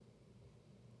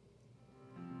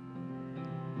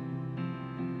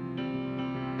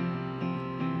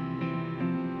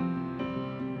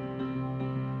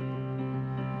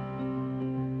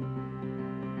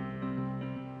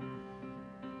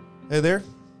Hey there.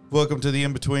 Welcome to the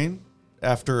In-Between.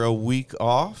 After a week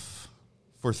off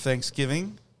for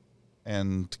Thanksgiving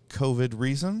and COVID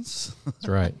reasons. That's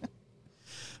right.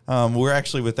 We're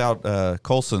actually without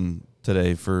Colson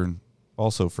today for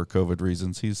COVID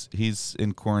reasons. He's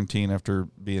in quarantine after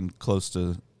being close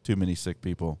to too many sick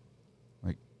people.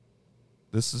 Like,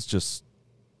 this is just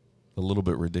a little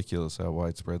bit ridiculous how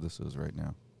widespread this is right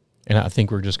now. And I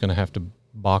think we're just going to have to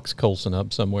box Colson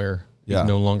up somewhere. Yeah. He's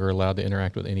no longer allowed to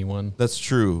interact with anyone. That's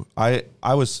true. I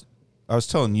was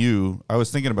telling you, I was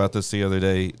thinking about this the other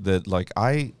day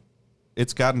that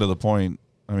it's gotten to the point.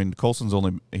 I mean,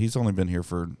 he's only been here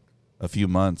for a few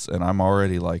months, and I'm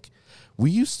already like,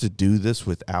 we used to do this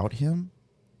without him.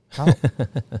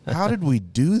 How did we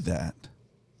do that?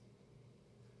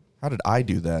 How did I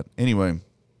do that? Anyway,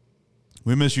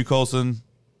 we miss you, Colson.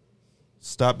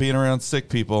 Stop being around sick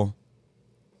people.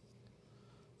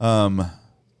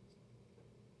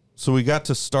 So we got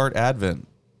to start Advent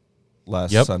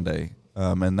last Sunday,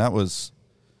 and that was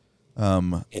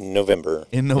in November.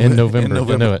 In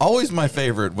November. Always my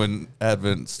favorite when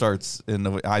Advent starts in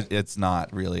November. It's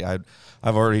not really. I've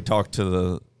already talked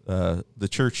to the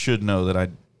church. Should know that I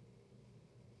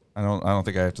don't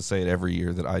think I have to say it every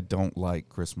year that I don't like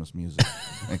Christmas music.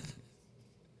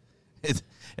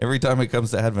 Every time it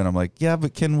comes to Advent, I'm like, yeah,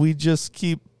 but can we just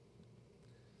keep?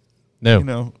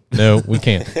 No, we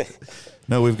can't.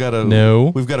 No, we've got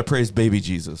to praise Baby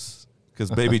Jesus because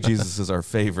Baby Jesus is our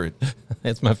favorite.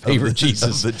 It's my favorite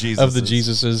Jesus of the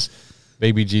Jesuses.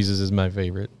 Baby Jesus is my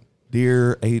favorite.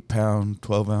 Dear 8-pound,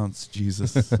 12-ounce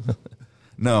Jesus.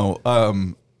 No,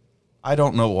 I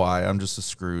don't know why. I'm just a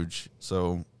Scrooge,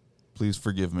 so please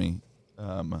forgive me.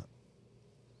 I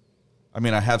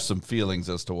mean, I have some feelings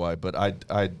as to why, but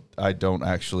I don't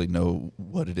actually know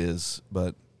what it is.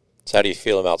 But so how do you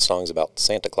feel about songs about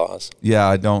Santa Claus? Yeah,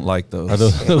 I don't like those.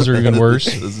 Those are even worse.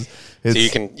 So you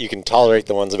can tolerate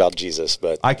the ones about Jesus,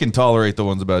 but I can tolerate the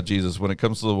ones about Jesus. When it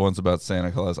comes to the ones about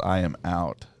Santa Claus, I am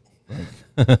out.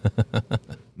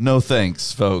 No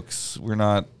thanks, folks. We're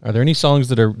not. Are there any songs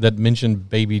that mention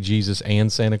Baby Jesus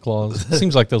and Santa Claus? It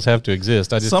seems like those have to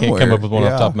exist. I just can't come up with one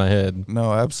off the top of my head.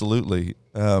 No, absolutely.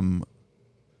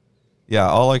 Yeah,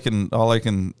 all I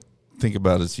can think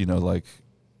about is like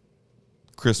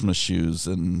Christmas shoes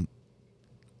and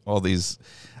all these.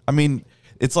 I mean,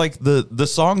 it's like the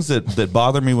songs that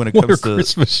bother me when it comes to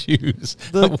Christmas shoes.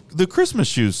 The Christmas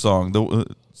shoes song.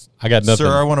 I got nothing.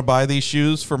 Sir, I want to buy these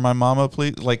shoes for my mama,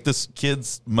 please. Like, this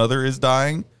kid's mother is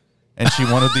dying, and she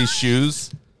wanted these shoes.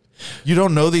 You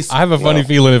don't know these? I have a funny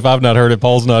feeling if I've not heard it,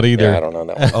 Paul's not either. Yeah, I don't know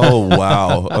that one. Oh,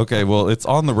 wow. Okay, well, it's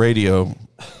on the radio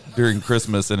during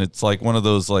Christmas, and it's like one of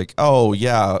those like, oh,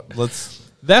 yeah,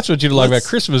 That's what you like about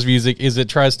Christmas music is it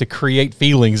tries to create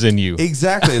feelings in you.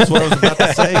 Exactly. That's what I was about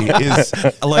to say. Is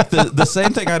like the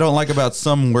same thing I don't like about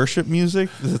some worship music.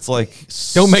 It's like,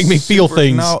 don't make me feel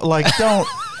things. No, like don't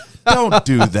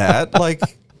do that. Like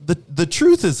the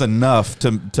truth is enough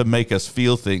to make us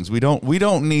feel things. We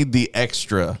don't need the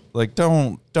extra. Like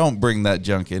don't bring that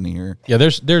junk in here. Yeah,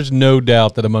 there's no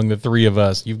doubt that among the three of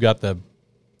us, you've got the.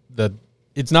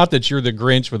 It's not that you're the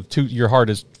Grinch with your heart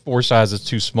is 4 sizes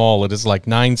too small. It is like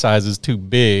 9 sizes too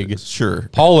big. Sure.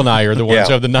 Paul and I are the ones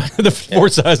who have the 4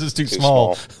 sizes too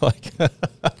small. Like,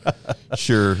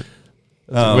 sure.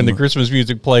 When the Christmas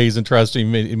music plays and tries to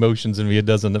emit emotions in me, it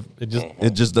just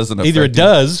doesn't. Either it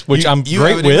does, which I'm you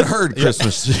great haven't with. Even heard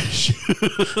Christmas.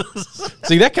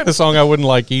 See, that kind of song I wouldn't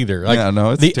like either. Like, yeah,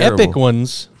 no, it's the terrible. epic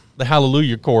ones, the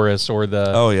Hallelujah chorus or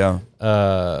the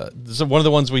one of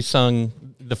the ones we sung.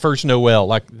 The first Noel,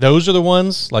 like those are the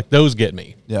ones, like those get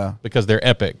me. Yeah. Because they're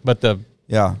epic. But the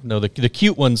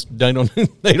cute ones, they don't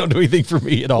do anything for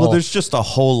me at all. Well, there's just a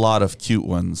whole lot of cute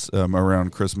ones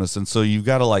around Christmas. And so you've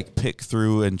got to like pick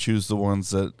through and choose the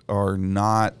ones that are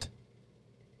not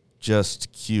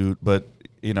just cute. But,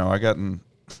 I got in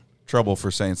trouble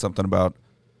for saying something about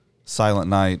Silent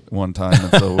Night one time.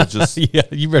 And so we'll just. Yeah,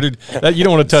 you better, you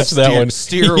don't want to touch that one.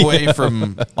 Steer away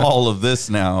from all of this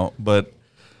now. But.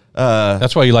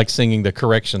 That's why you like singing the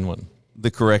correction one. The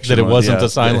correction that it wasn't a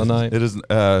Silent Night. It isn't.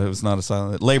 It was not a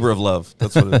Silent Night. Labor of Love.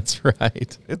 That's what. That's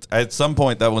right. At some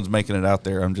point, that one's making it out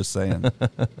there. I'm just saying.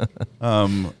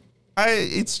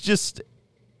 It's just.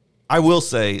 I will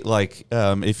say, like,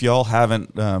 if y'all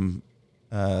haven't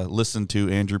listened to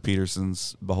Andrew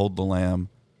Peterson's "Behold the Lamb"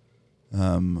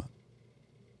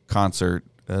 concert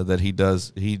that he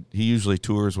does, he usually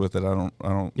tours with it. I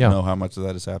don't know how much of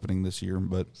that is happening this year,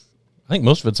 but. I think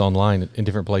most of it's online in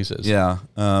different places. Yeah,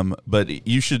 but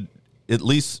you should at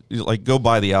least like go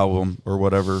buy the album or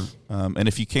whatever. And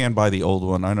if you can buy the old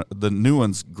one, I know the new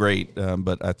one's great,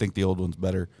 but I think the old one's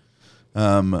better.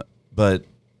 But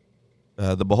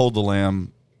the Behold the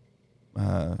Lamb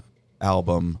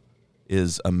album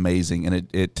is amazing, and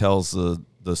it tells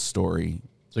the story.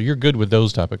 So you're good with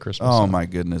those type of Christmas Oh songs. my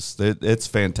goodness, it's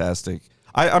fantastic.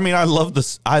 I mean, I love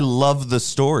this. I love the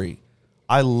story.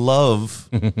 I love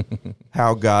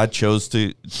how God chose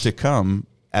to come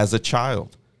as a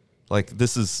child. Like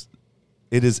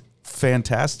it is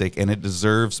fantastic, and it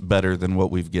deserves better than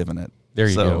what we've given it. There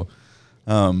you go.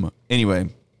 Anyway,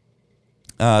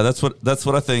 that's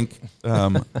what I think.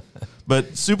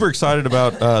 But super excited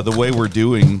about the way we're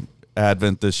doing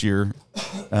Advent this year,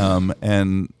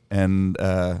 and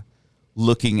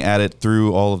looking at it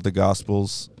through all of the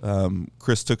Gospels.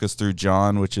 Chris took us through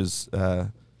John, which is,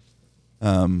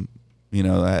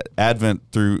 Advent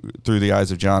through the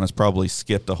eyes of John has probably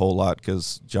skipped a whole lot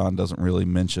because John doesn't really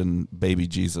mention baby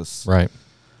Jesus. Right.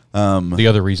 The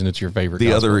other reason it's your favorite. The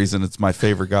gospel. other reason it's my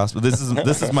favorite gospel. This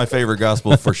is my favorite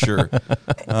gospel for sure.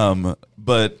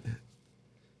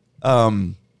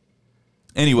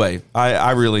 Anyway,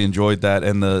 I really enjoyed that,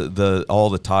 and the all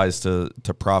the ties to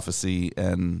prophecy,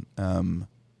 and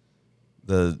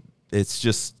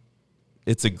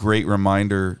it's a great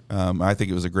reminder. I think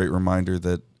it was a great reminder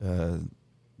that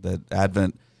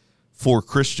Advent for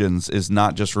Christians is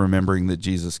not just remembering that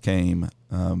Jesus came,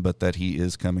 but that he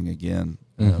is coming again.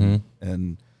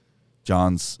 And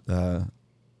John's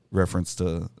reference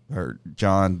to, or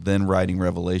John then writing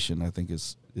Revelation, I think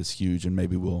is huge, and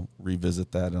maybe we'll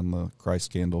revisit that on the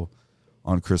Christ Candle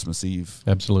on Christmas Eve.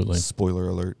 Absolutely. Spoiler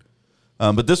alert.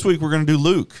 But this week we're going to do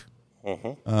Luke.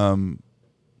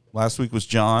 Last week was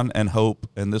John and hope,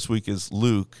 and this week is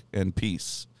Luke and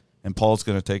peace. And Paul's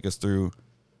going to take us through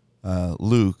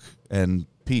Luke and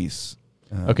peace.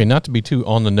 Okay, not to be too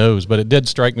on the nose, but it did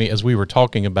strike me as we were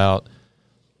talking about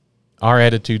our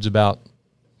attitudes about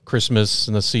Christmas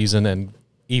and the season, and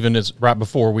even as right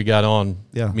before we got on,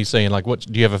 me saying like, "What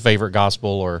do you have a favorite gospel?"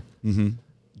 or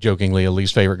jokingly a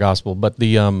least favorite gospel. But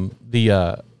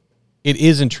it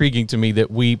is intriguing to me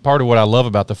that part of what I love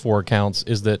about the four accounts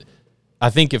is that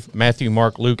I think if Matthew,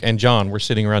 Mark, Luke, and John were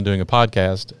sitting around doing a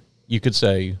podcast, you could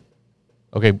say,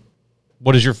 "Okay,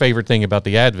 what is your favorite thing about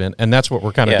the Advent?" And that's what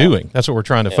we're kind of doing. That's what we're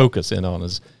trying to focus in on.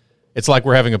 Is it's like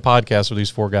we're having a podcast with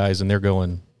these four guys, and they're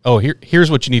going, "Oh,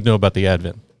 here's what you need to know about the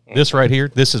Advent. This right here,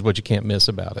 this is what you can't miss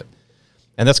about it."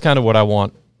 And that's kind of what I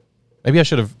want. Maybe I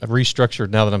should have restructured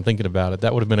now that I'm thinking about it.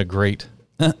 That would have been a great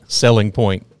selling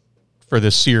point for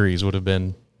this series, would have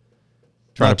been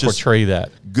trying to portray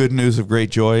that. Good news of great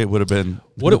joy. It would have been.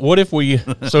 What if we,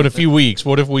 so in a few weeks,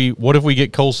 what if we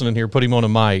get Colson in here, put him on a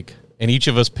mic, and each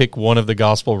of us pick one of the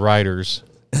gospel writers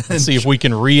and see if we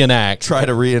can reenact. Try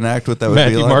to reenact what that would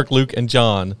Matthew, be like. Mark, Luke, and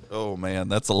John. Oh, man,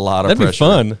 that's a lot of That'd pressure. be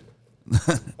fun. I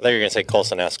thought you were going to say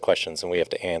Colson asks questions and we have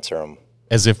to answer them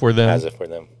As if we're them. as if we're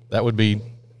them. That'd be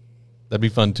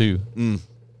fun too.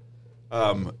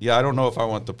 Yeah, I don't know if I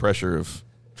want the pressure of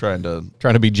trying to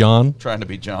Trying to be John.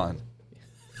 be John.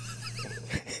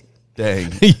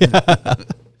 Dang.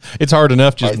 It's hard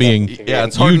enough just being Yeah,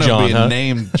 it's hard you, enough John, being huh?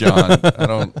 named John.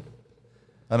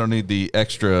 I don't need the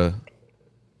extra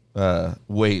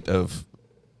weight of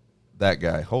that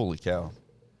guy. Holy cow.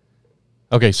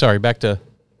 Okay, sorry. Back to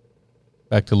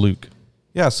Luke.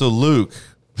 Yeah, so Luke,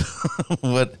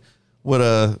 what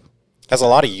Has a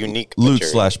lot of unique Luke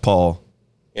material. / Paul.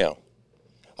 Yeah.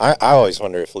 I always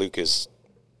wonder if Luke is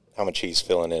how much he's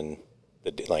filling in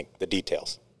the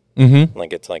details. Mm-hmm.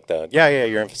 Like it's like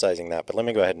you're emphasizing that, but let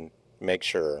me go ahead and make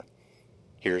sure.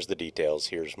 Here's the details.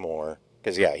 Here's more.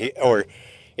 Because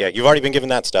you've already been given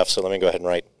that stuff, so let me go ahead and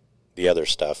write the other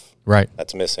stuff Right.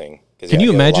 that's missing. Can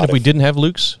you imagine if we didn't have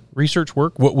Luke's research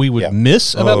work, what we would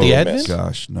miss about the Advent?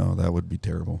 Gosh, no, that would be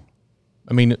terrible.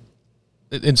 I mean,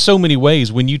 in so many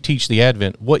ways, when you teach the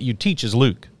Advent, what you teach is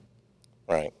Luke.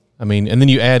 Right. I mean, and then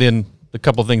you add in the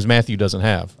couple of things Matthew doesn't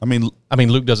have. I mean,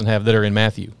 Luke doesn't have that are in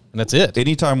Matthew, and that's it.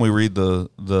 anytime we read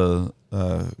the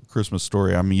Christmas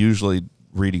story, I'm usually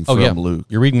reading from Luke.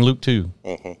 You're reading Luke too.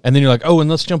 Mm-hmm. And then you're like, oh, and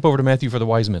let's jump over to Matthew for the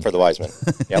wise men. For the wise men.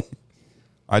 Yep.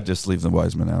 I just leave the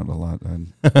wise men out a lot.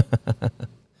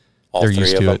 All They're three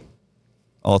used of to them. it.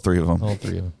 All three of them. All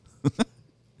three of them.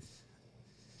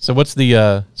 So what's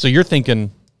the so you think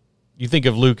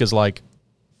of Luke as like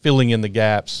filling in the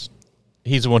gaps.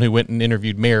 He's the one who went and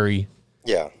interviewed Mary.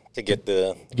 Yeah, to get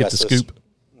the scoop.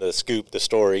 The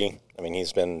story. I mean,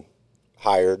 he's been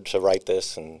hired to write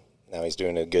this, and now he's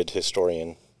doing a good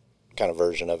historian kind of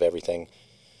version of everything.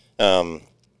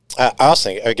 I also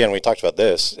think, again, we talked about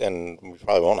this, and we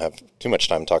probably won't have too much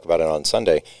time to talk about it on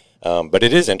Sunday, but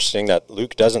it is interesting that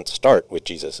Luke doesn't start with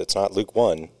Jesus. It's not Luke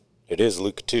 1. It is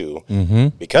Luke 2. Mm-hmm.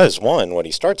 Because 1, what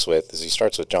he starts with is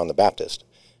John the Baptist.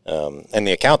 And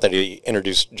the account that he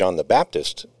introduced John the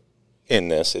Baptist in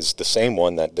this is the same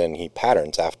one that then he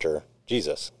patterns after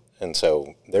Jesus. And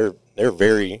so they're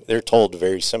told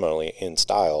very similarly in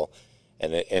style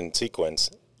and in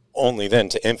sequence, only then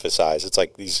to emphasize, it's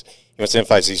like he wants to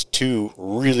emphasize these two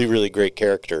really, really great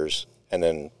characters and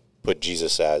then put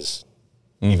Jesus as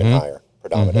even higher,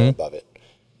 predominant above it.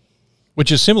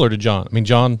 Which is similar to John. I mean,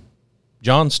 John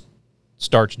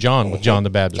starts John with John the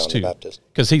Baptist too,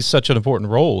 because he's such an important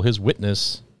role. His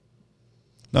witness.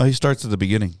 No, he starts at the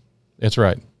beginning. That's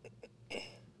right.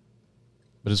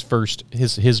 But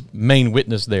his main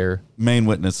witness there. Main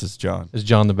witness is John. Is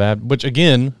John the Baptist, which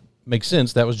again makes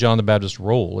sense. That was John the Baptist's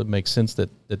role. It makes sense that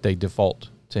they default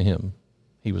to him.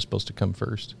 He was supposed to come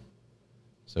first.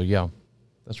 So yeah,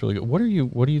 that's really good. What are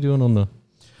you doing on the?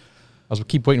 I was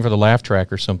keep waiting for the laugh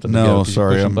track or something. No,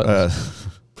 sorry, I'm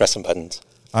pressing buttons.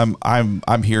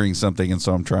 I'm hearing something, and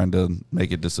so I'm trying to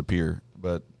make it disappear.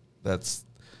 But that's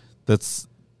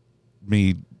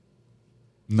me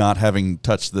not having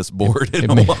touched this board in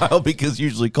a while, because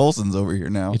usually Colson's over here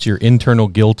now. It's your internal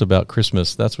guilt about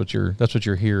Christmas. That's what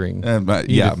you're hearing.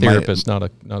 Yeah, therapist, not a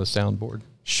soundboard.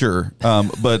 Sure,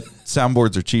 but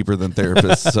soundboards are cheaper than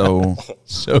therapists, so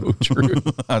so true.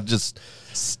 I'll just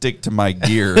stick to my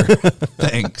gear.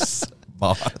 Thanks,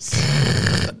 boss.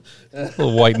 A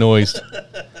little white noise,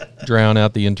 drown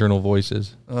out the internal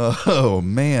voices. Oh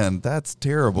man, that's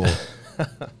terrible.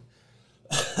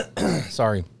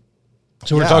 Sorry.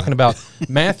 So we're talking about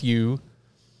Matthew,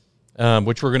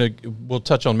 which we'll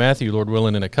touch on Matthew, Lord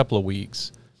willing, in a couple of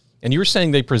weeks. And you were saying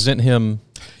they present him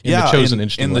in The Chosen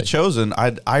in The Chosen.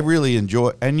 I really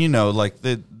enjoy, and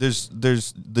there's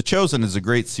The Chosen is a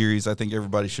great series. I think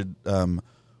everybody should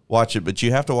watch it, but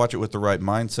you have to watch it with the right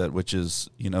mindset, which is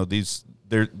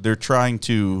they're trying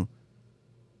to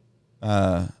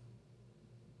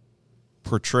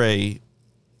portray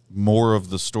more of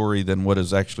the story than what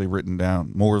is actually written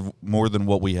down, more than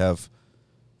what we have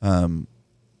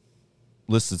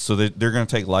listed. So they're going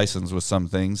to take license with some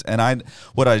things. And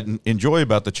what I enjoy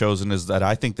about The Chosen is that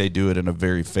I think they do it in a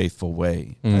very faithful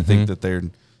way. Mm-hmm. I think that they're,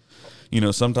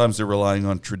 sometimes they're relying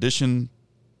on tradition.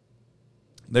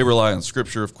 They rely on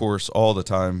scripture, of course, all the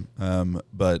time.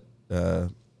 But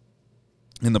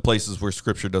in the places where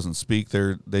scripture doesn't speak,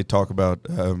 they talk about,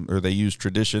 or they use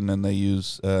tradition, and they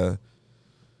use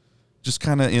just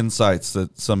kind of insights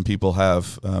that some people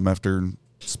have after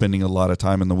spending a lot of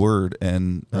time in the Word.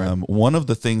 And one of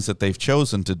the things that they've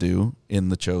chosen to do in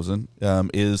The Chosen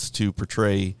is to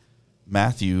portray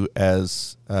Matthew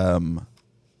as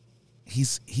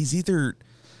he's either,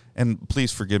 and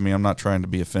please forgive me, I'm not trying to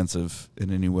be offensive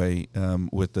in any way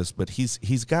with this, but he's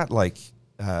got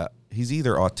he's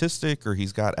either autistic or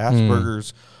he's got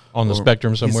Asperger's. On the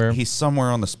spectrum somewhere? He's somewhere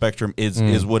on the spectrum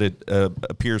is what it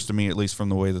appears to me, at least from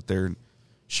the way that they're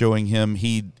showing him.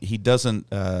 He doesn't,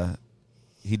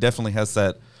 he definitely has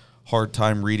that hard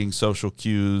time reading social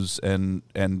cues and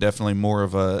definitely more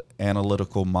of a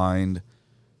analytical mind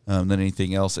than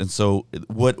anything else. And so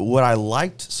what I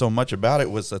liked so much about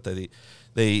it was that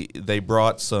they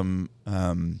brought some,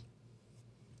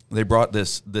 they brought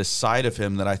this side of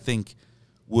him that I think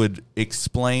would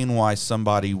explain why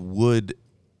somebody would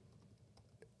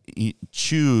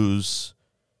choose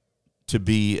to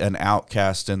be an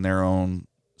outcast in their own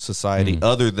society,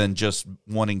 other than just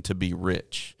wanting to be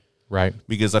rich. Right.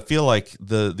 Because I feel like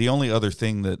the only other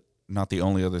thing that, not the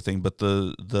only other thing, but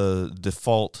the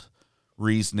default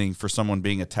reasoning for someone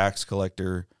being a tax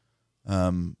collector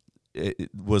it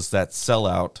was that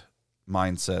sellout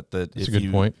mindset. That's a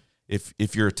good point.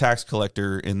 If you're a tax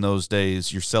collector in those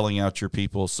days, you're selling out your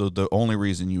people, so the only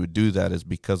reason you would do that is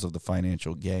because of the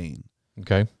financial gain.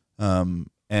 Okay.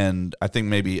 And I think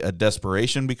maybe a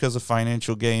desperation because of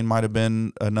financial gain might have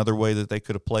been another way that they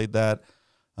could have played that.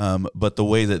 But the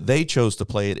way that they chose to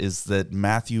play it is that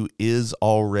Matthew is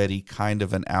already kind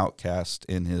of an outcast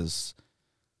in his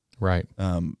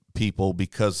people,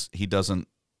 because he doesn't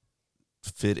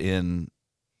fit in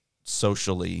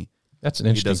socially. That's an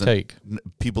interesting take.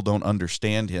 People don't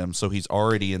understand him, so he's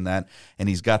already in that, and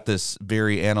he's got this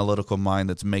very analytical mind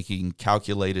that's making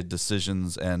calculated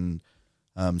decisions and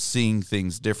seeing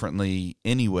things differently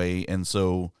anyway. And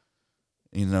so,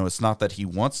 it's not that he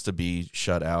wants to be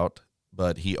shut out,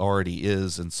 but he already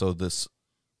is, and so this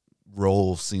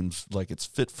role seems like it's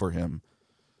fit for him.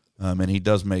 And he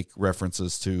does make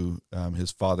references to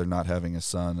his father not having a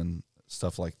son and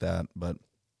stuff like that. But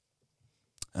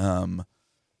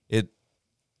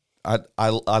I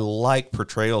like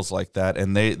portrayals like that,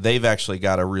 and they've actually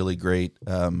got a really great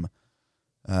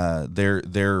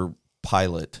their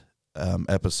pilot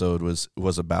episode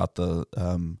was about the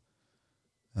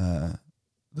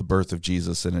the birth of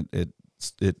Jesus, and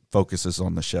it focuses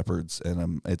on the shepherds,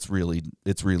 and it's really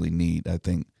neat. I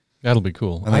think that'll be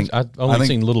cool. I've only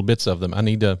seen little bits of them. I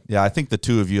need to. Yeah, I think the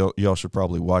two of y'all should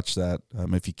probably watch that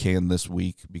if you can this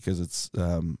week, because it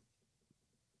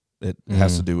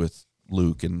has to do with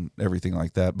Luke and everything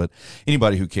like that. But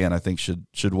anybody who can, I think,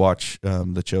 should watch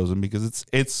The Chosen, because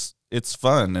it's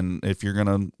fun. And if you're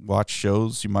gonna watch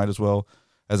shows, you might as well,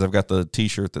 as I've got the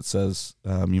T-shirt that says,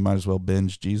 you might as well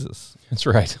binge Jesus. That's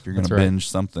right. If you're gonna binge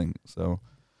something. So,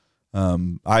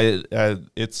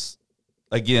 it's,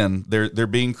 again, they're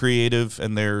being creative,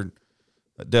 and they're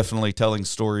definitely telling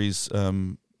stories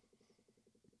from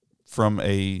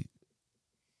a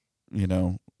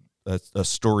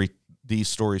story. These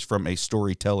stories from a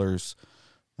storyteller's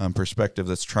perspective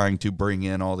that's trying to bring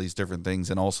in all these different things,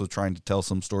 and also trying to tell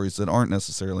some stories that aren't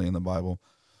necessarily in the Bible.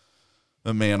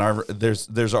 But man,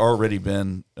 there's already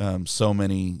been so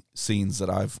many scenes that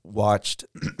I've watched,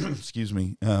 excuse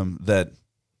me, that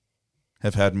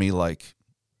have had me like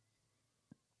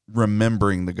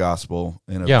remembering the gospel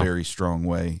in a very strong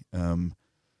way.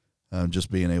 Just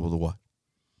being able to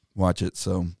watch it.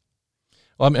 So,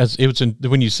 well,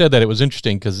 when you said that, it was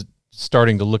interesting, because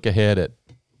starting to look ahead at,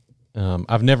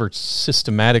 I've never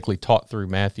systematically taught through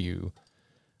Matthew.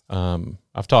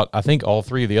 I've taught, I think, all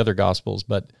three of the other gospels,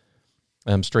 but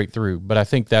straight through. But I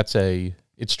think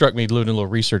it struck me doing a little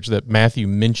research that Matthew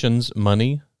mentions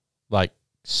money like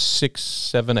 6,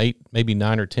 7, 8, maybe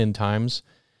 9 or 10 times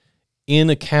in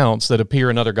accounts that appear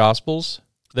in other gospels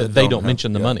that they don't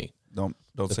mention the money. Don't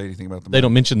say anything about the money. They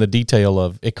don't mention the detail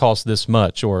of it costs this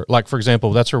much, or like, for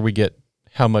example, that's where we get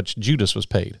how much Judas was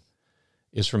paid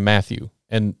is from Matthew,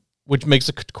 and which makes,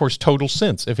 of course, total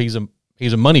sense. If he's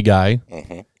a money guy,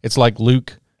 it's like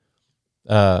Luke.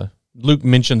 Luke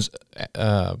mentions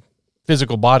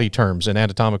physical body terms and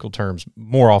anatomical terms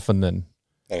more often than.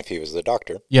 And if he was the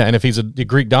doctor. Yeah, and if he's a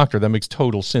Greek doctor, that makes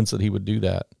total sense that he would do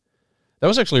that. That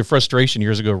was actually a frustration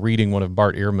years ago reading one of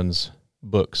Bart Ehrman's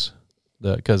books,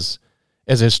 because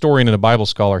as a historian and a Bible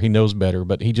scholar, he knows better,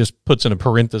 but he just puts in a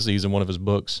parentheses in one of his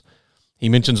books. He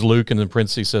mentions Luke, and in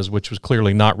parentheses says, which was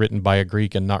clearly not written by a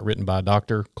Greek and not written by a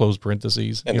doctor, close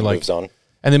parentheses. And then moves on.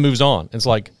 And then moves on. It's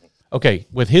like, okay,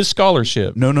 with his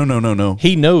scholarship. No.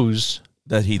 He knows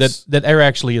that there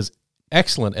actually is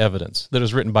excellent evidence that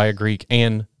was written by a Greek,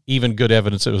 and even good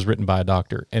evidence that was written by a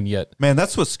doctor. And yet. Man,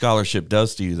 that's what scholarship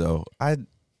does to you, though.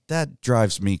 That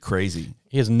drives me crazy.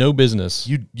 He has no business.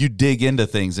 You dig into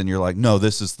things, and you're like, no,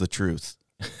 this is the truth.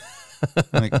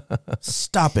 Like,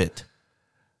 stop it.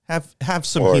 Have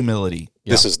some humility.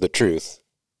 This is the truth.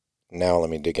 Now let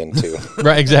me dig into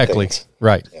right, exactly. things.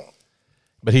 Right. Yeah.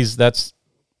 But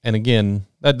and again,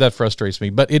 that frustrates me.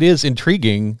 But it is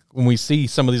intriguing when we see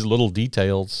some of these little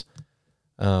details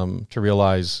to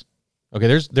realize, okay,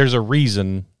 there's a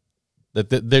reason that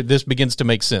this begins to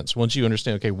make sense. Once you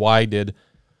understand, okay, why did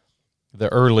the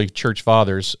early church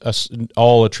fathers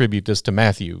all attribute this to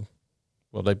Matthew?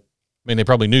 Well, they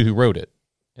probably knew who wrote it.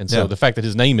 And so the fact that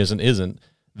his name isn't,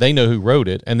 they know who wrote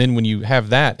it. And then when you have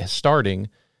that starting,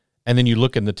 and then you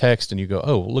look in the text and you go,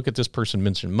 oh, look at this person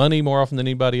mentioned money more often than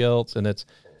anybody else. And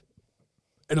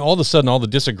all of a sudden, all the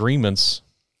disagreements,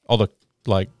 all the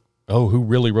who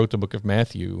really wrote the book of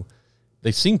Matthew,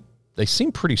 they seem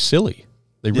pretty silly.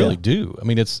 They really do. I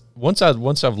mean, it's once I've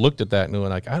looked at that and going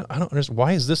like, I don't understand,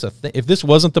 why is this a thing? If this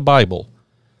wasn't the Bible,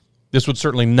 this would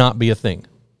certainly not be a thing.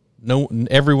 No,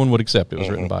 everyone would accept it was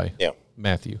written by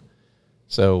Matthew.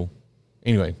 So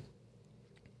anyway,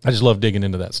 I just love digging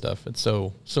into that stuff. It's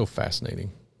so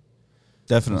fascinating.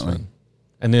 Definitely.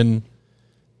 And then,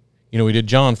 we did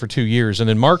John for 2 years, and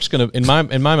then Mark's gonna, in my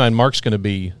mind, Mark's gonna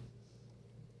be.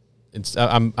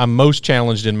 I'm most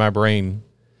challenged in my brain.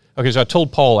 Okay, so I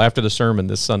told Paul after the sermon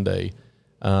this Sunday.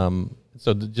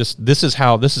 This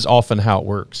is often how it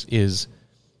works, is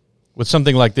with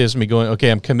something like this, me going, okay,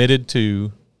 I'm committed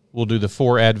to. We'll do the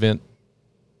 4 Advent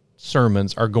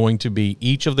sermons are going to be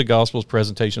each of the Gospels'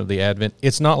 presentation of the Advent.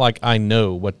 It's not like I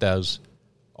know what those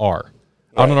are.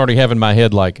 Right. I don't already have in my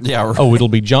head it'll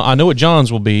be John. I know what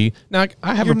John's will be. Now,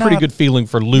 I have a pretty good feeling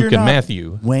for Luke and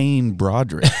Matthew. Wayne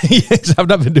Broderick. Yes, I've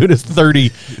not been doing this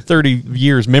 30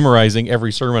 years memorizing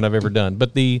every sermon I've ever done.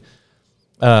 But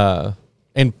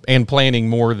and planning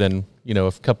more than,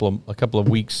 a couple of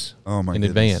weeks in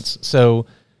advance. So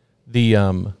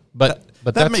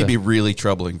But that may be really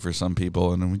troubling for some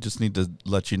people, and we just need to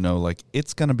let you know,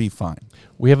 it's going to be fine.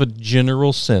 We have a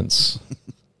general sense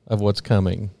of what's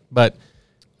coming, but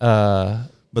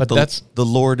that's the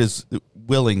Lord is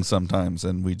willing sometimes,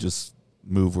 and we just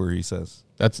move where He says.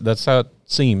 That's how it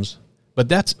seems.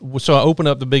 But so I open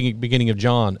up the beginning of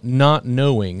John, not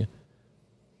knowing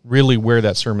really where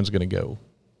that sermon's going to go.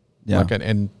 Yeah.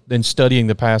 And then studying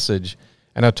the passage.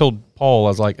 And I told Paul, I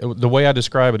was like, the way I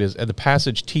describe it is the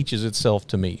passage teaches itself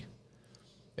to me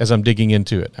as I'm digging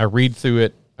into it. I read through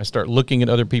it. I start looking at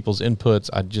other people's inputs.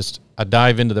 I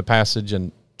dive into the passage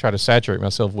and try to saturate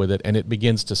myself with it. And it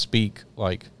begins to speak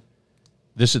like,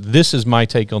 this is my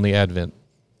take on the Advent,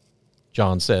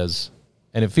 John says.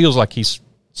 And it feels like he's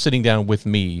sitting down with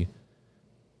me.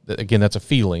 Again, that's a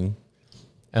feeling.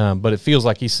 But it feels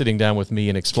like he's sitting down with me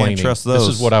and explaining, Can't trust those.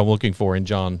 This is what I'm looking for in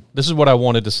John. This is what I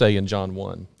wanted to say in John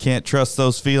 1. Can't trust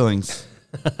those feelings.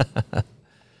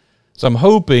 So I'm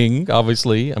hoping,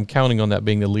 obviously, I'm counting on that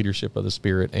being the leadership of the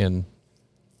Spirit and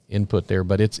input there.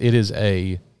 But it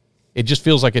just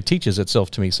feels like it teaches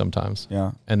itself to me sometimes.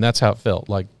 Yeah. And that's how it felt.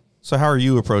 Like. So how are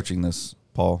you approaching this,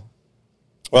 Paul?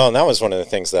 Well, and that was one of the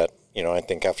things that, I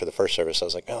think after the first service, I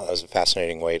was like, oh, that was a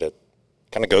fascinating way to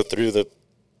kind of go through the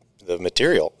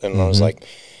material. And I was like,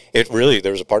 there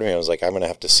was a part of me I was like, I'm going to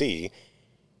have to see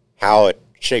how it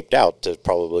shaped out to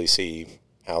probably see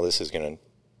how this is going to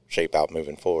shape out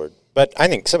moving forward. But I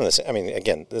think some of this,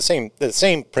 again, the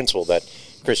same principle that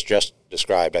Chris just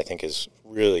described, I think is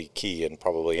really key in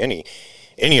probably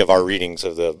any of our readings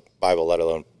of the Bible, let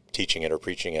alone teaching it or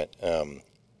preaching it,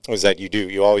 is that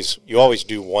you always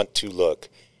do want to look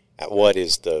at what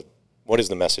is the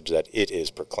message that it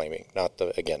is proclaiming, not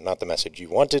the message you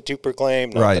want it to proclaim,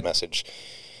 not the message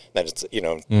that it's,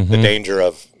 the danger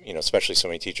of, especially so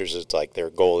many teachers, it's like their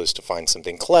goal is to find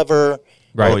something clever,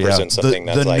 right? Or present something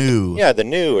that's like, new. the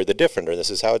new or the different, or this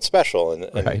is how it's special.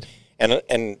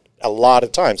 And a lot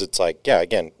of times it's like,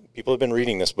 again, people have been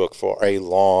reading this book for a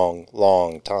long,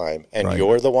 long time, and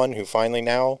you're the one who finally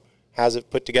now has it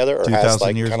put together or has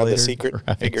like kind of the secret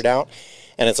figured out.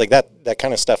 And it's like that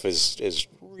kind of stuff is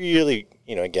really,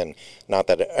 again, not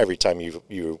that every time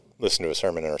you listen to a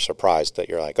sermon and are surprised that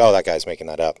you're like, oh, that guy's making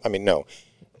that up. I mean, no.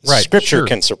 Scripture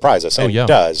can surprise us, and it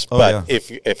does. But if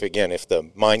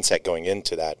the mindset going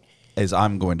into that is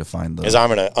I'm going to find those. Is I'm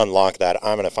going to unlock that.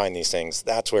 I'm going to find these things.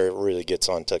 That's where it really gets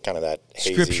onto kind of that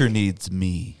hazy. Scripture needs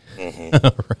me.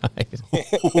 Right.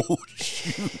 Oh,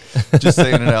 shoot. Just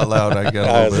saying it out loud, I got.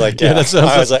 I was like,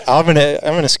 I'm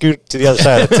gonna scoot to the other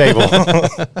side of the table.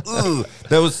 Ooh,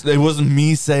 it wasn't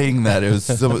me saying that. It was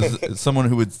someone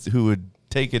who would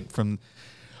take it from.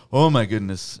 Oh my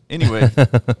goodness. Anyway,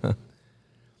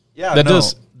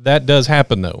 that does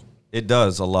happen though. It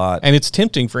does a lot, and it's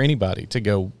tempting for anybody to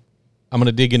go, I'm going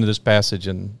to dig into this passage,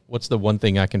 and what's the one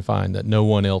thing I can find that no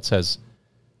one else has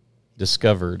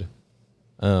discovered?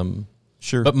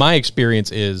 Sure. But my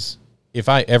experience is, if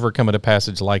I ever come at a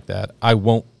passage like that, I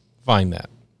won't find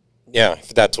that. Yeah,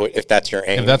 if that's your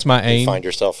aim. If that's my aim, you find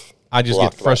yourself. I just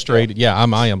get frustrated.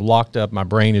 I am locked up. My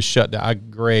brain is shut down. I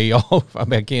gray all.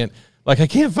 I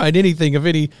can't find anything of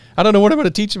any. I don't know what I'm going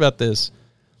to teach about this.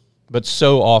 But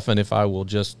so often, if I will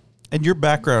just. And your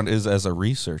background is as a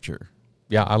researcher.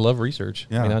 Yeah, I love research.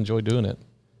 Yeah. I enjoy doing it.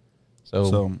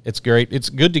 So it's great. It's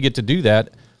good to get to do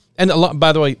that. And a lot,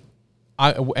 by the way,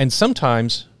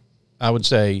 sometimes I would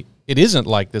say it isn't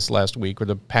like this last week where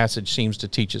the passage seems to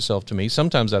teach itself to me.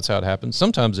 Sometimes that's how it happens.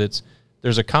 Sometimes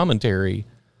there's a commentary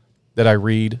that I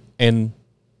read, and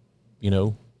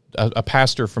a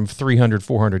pastor from 300,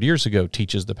 400 years ago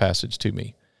teaches the passage to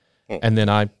me. And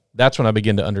then that's when I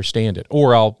begin to understand it.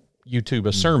 Or I'll YouTube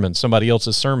a sermon, somebody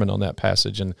else's sermon on that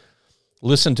passage, and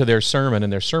listen to their sermon,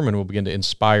 and their sermon will begin to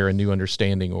inspire a new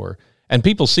understanding. And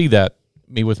people see that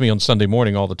with me on Sunday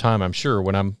morning all the time, I'm sure,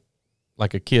 when I'm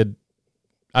like a kid.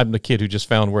 I'm the kid who just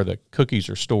found where the cookies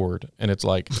are stored, and it's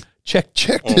like, check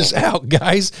this out,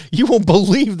 guys. You won't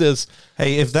believe this.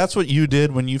 Hey, if that's what you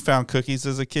did when you found cookies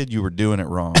as a kid, you were doing it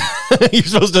wrong. You're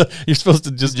supposed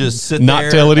to just sit not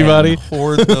there tell anybody. And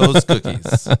hoard those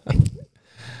cookies.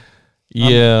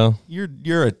 Yeah,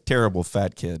 you're a terrible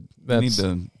fat kid.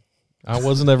 I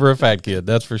wasn't ever a fat kid,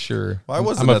 that's for sure. Well, I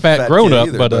wasn't. I'm a fat grown up,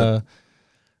 but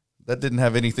that didn't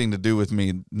have anything to do with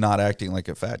me not acting like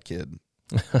a fat kid.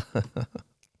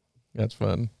 That's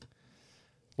fun.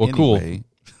 Well, anyway.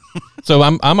 Cool. So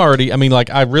I'm already.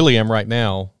 I really am right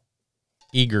now,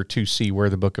 eager to see where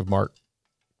the book of Mark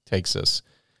takes us.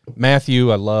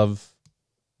 Matthew, I love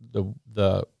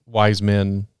the wise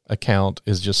men account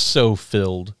is just so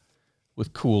filled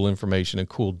with cool information and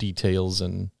cool details,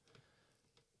 and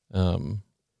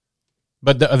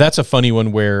but that's a funny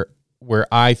one where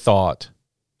I thought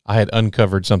I had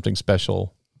uncovered something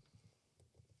special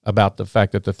about the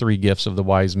fact that the three gifts of the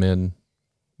wise men,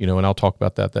 and I'll talk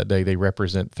about that day, they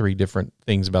represent three different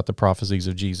things about the prophecies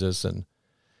of Jesus, and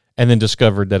then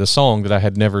discovered that a song that I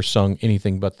had never sung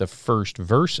anything but the first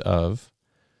verse of,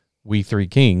 We Three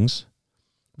Kings,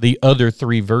 the other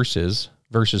three verses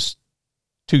verses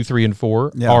 2, 3, and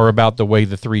 4 are about the way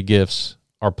the three gifts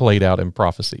are played out in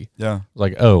prophecy. Yeah.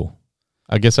 Like, oh,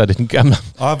 I guess I didn't.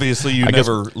 Obviously, you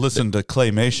never listened to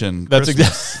Claymation. That's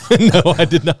exactly. No, I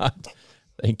did not.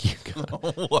 Thank you,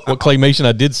 God. Wow. What Claymation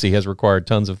I did see has required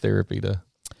tons of therapy to.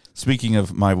 Speaking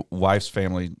of my wife's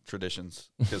family traditions,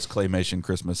 because Claymation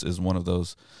Christmas is one of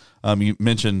those. You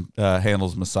mentioned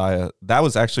Handel's Messiah. That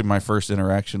was actually my first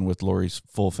interaction with Lori's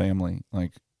full family.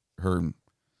 Like I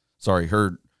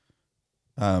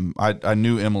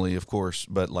knew Emily, of course,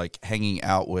 but like hanging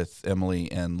out with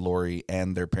Emily and Lori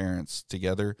and their parents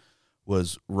together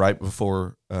was right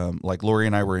before, like Lori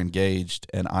and I were engaged,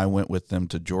 and I went with them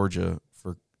to Georgia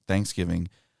for Thanksgiving.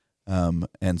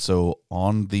 And so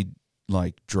on the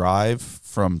drive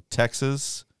from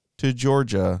Texas to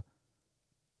Georgia,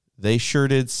 they sure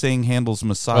did sing Handel's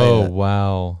Messiah. Oh,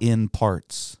 wow. In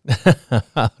parts.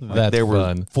 That's there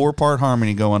fun. Were 4-part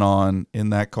harmony going on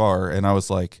in that car, and I was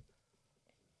like,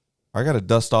 I got to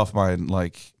dust off my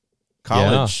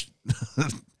college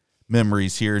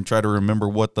memories here and try to remember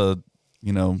what those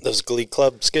Glee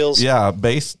Club skills. Yeah,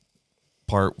 bass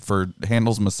part for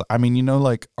Handel's Messiah. I mean,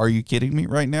 are you kidding me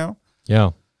right now?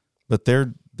 Yeah, but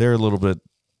they're a little bit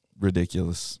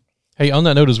ridiculous. Hey, on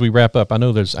that note, as we wrap up, I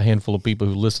know there's a handful of people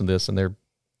who listen to this, and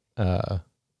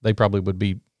they probably would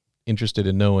be interested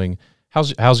in knowing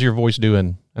how's your voice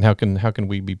doing, and how can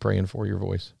we be praying for your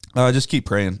voice? Just keep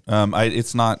praying.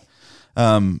 It's not.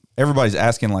 Everybody's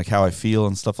asking how I feel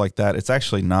and stuff like that. It's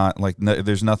actually not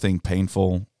there's nothing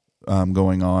painful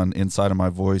going on inside of my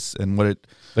voice, and they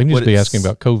can just be asking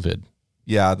about COVID.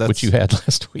 Yeah, which you had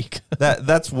last week.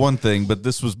 That's one thing, but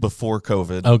this was before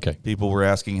COVID. Okay, people were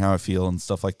asking how I feel and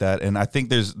stuff like that, and I think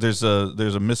there's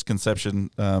a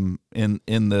misconception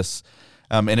in this,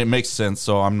 and it makes sense.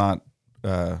 So I'm not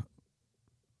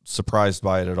surprised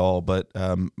by it at all. But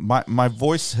my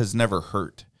voice has never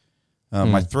hurt.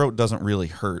 My throat doesn't really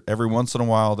hurt. Every once in a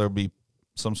while there'll be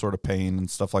some sort of pain and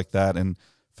stuff like that, and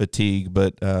fatigue.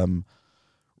 But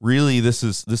really, this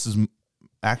is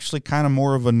actually kind of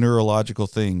more of a neurological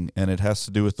thing, and it has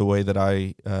to do with the way that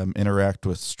I interact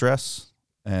with stress,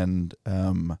 and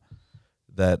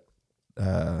that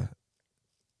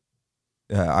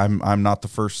I'm not the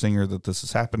first singer that this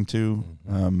has happened to,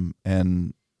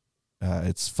 and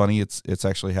it's funny. It's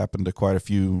actually happened to quite a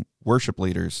few worship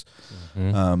leaders.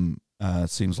 It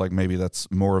seems like maybe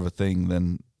that's more of a thing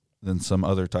than some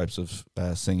other types of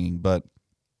singing, but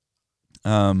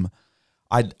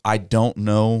I don't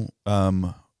know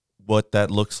what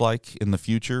that looks like in the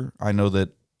future. I know that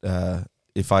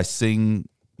if I sing,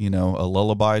 a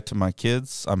lullaby to my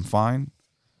kids, I'm fine.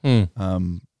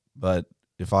 But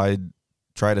if I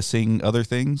try to sing other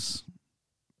things,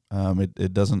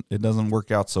 it doesn't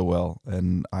work out so well,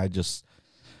 and I just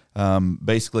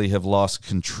basically have lost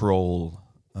control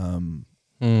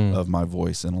of my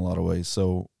voice in a lot of ways.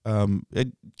 So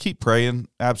keep praying.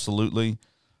 Absolutely.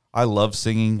 I love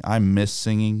singing. I miss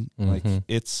singing.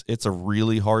 It's a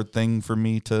really hard thing for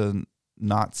me to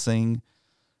not sing.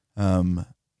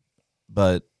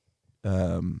 But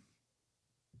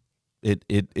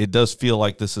it does feel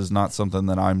like this is not something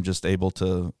that I'm just able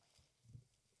to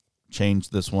change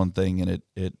this one thing and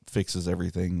it fixes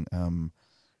everything.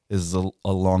 Is a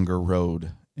longer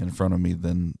road in front of me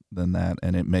than that,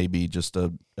 and it may be just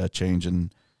a change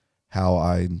in how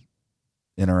I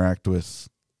interact with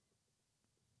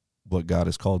what God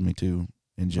has called me to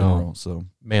in general. So,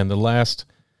 man, the last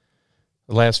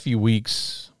few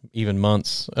weeks, even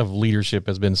months of leadership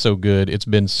has been so good. It's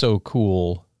been so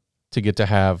cool to get to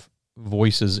have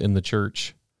voices in the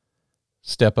church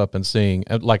step up and sing,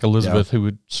 like Elizabeth, who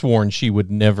had sworn she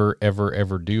would never, ever,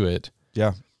 ever do it.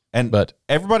 Yeah. But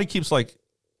everybody keeps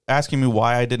asking me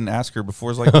why I didn't ask her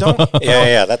before. It's like, don't.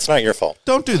 Yeah, that's not your fault.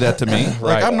 Don't do that to me.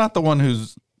 Right. I'm not the one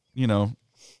who's,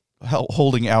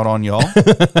 holding out on y'all.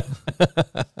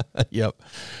 Yep.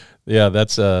 Yeah,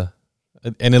 that's and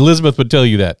Elizabeth would tell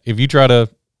you that. If you try to,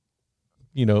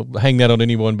 hang that on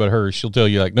anyone but her, she'll tell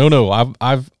you no,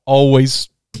 I've always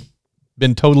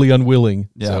been totally unwilling.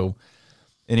 Yeah. So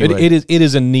anyway, it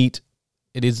is a neat,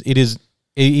 it is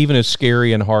even as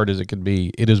scary and hard as it could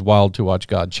be, it is wild to watch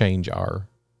God change our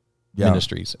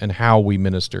ministries and how we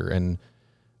minister,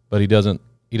 but he doesn't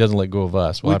let go of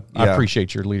us. Well, I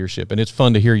appreciate your leadership, and it's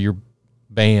fun to hear your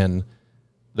band.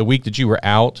 The week that you were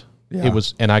out, it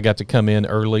was, and I got to come in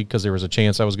early because there was a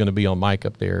chance I was going to be on mic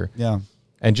up there. Yeah,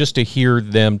 and just to hear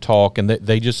them talk, and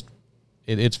they just,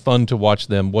 it's fun to watch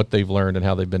them, what they've learned and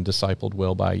how they've been discipled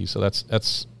well by you. So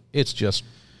it's just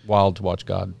wild to watch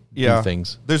God do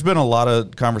things. There's been a lot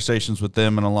of conversations with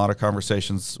them and a lot of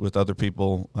conversations with other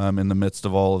people in the midst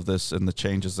of all of this and the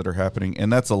changes that are happening.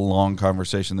 And that's a long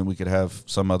conversation that we could have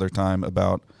some other time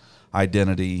about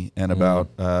identity and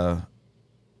about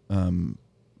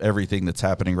everything that's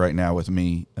happening right now with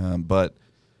me. But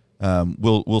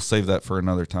we'll save that for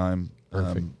another time.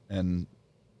 Perfect. And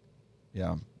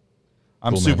yeah,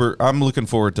 I'm looking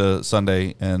forward to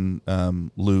Sunday and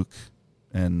Luke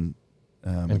and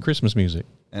Christmas music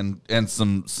and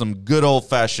some good old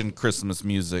fashioned Christmas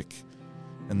music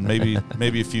and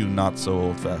maybe a few not so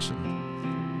old fashioned.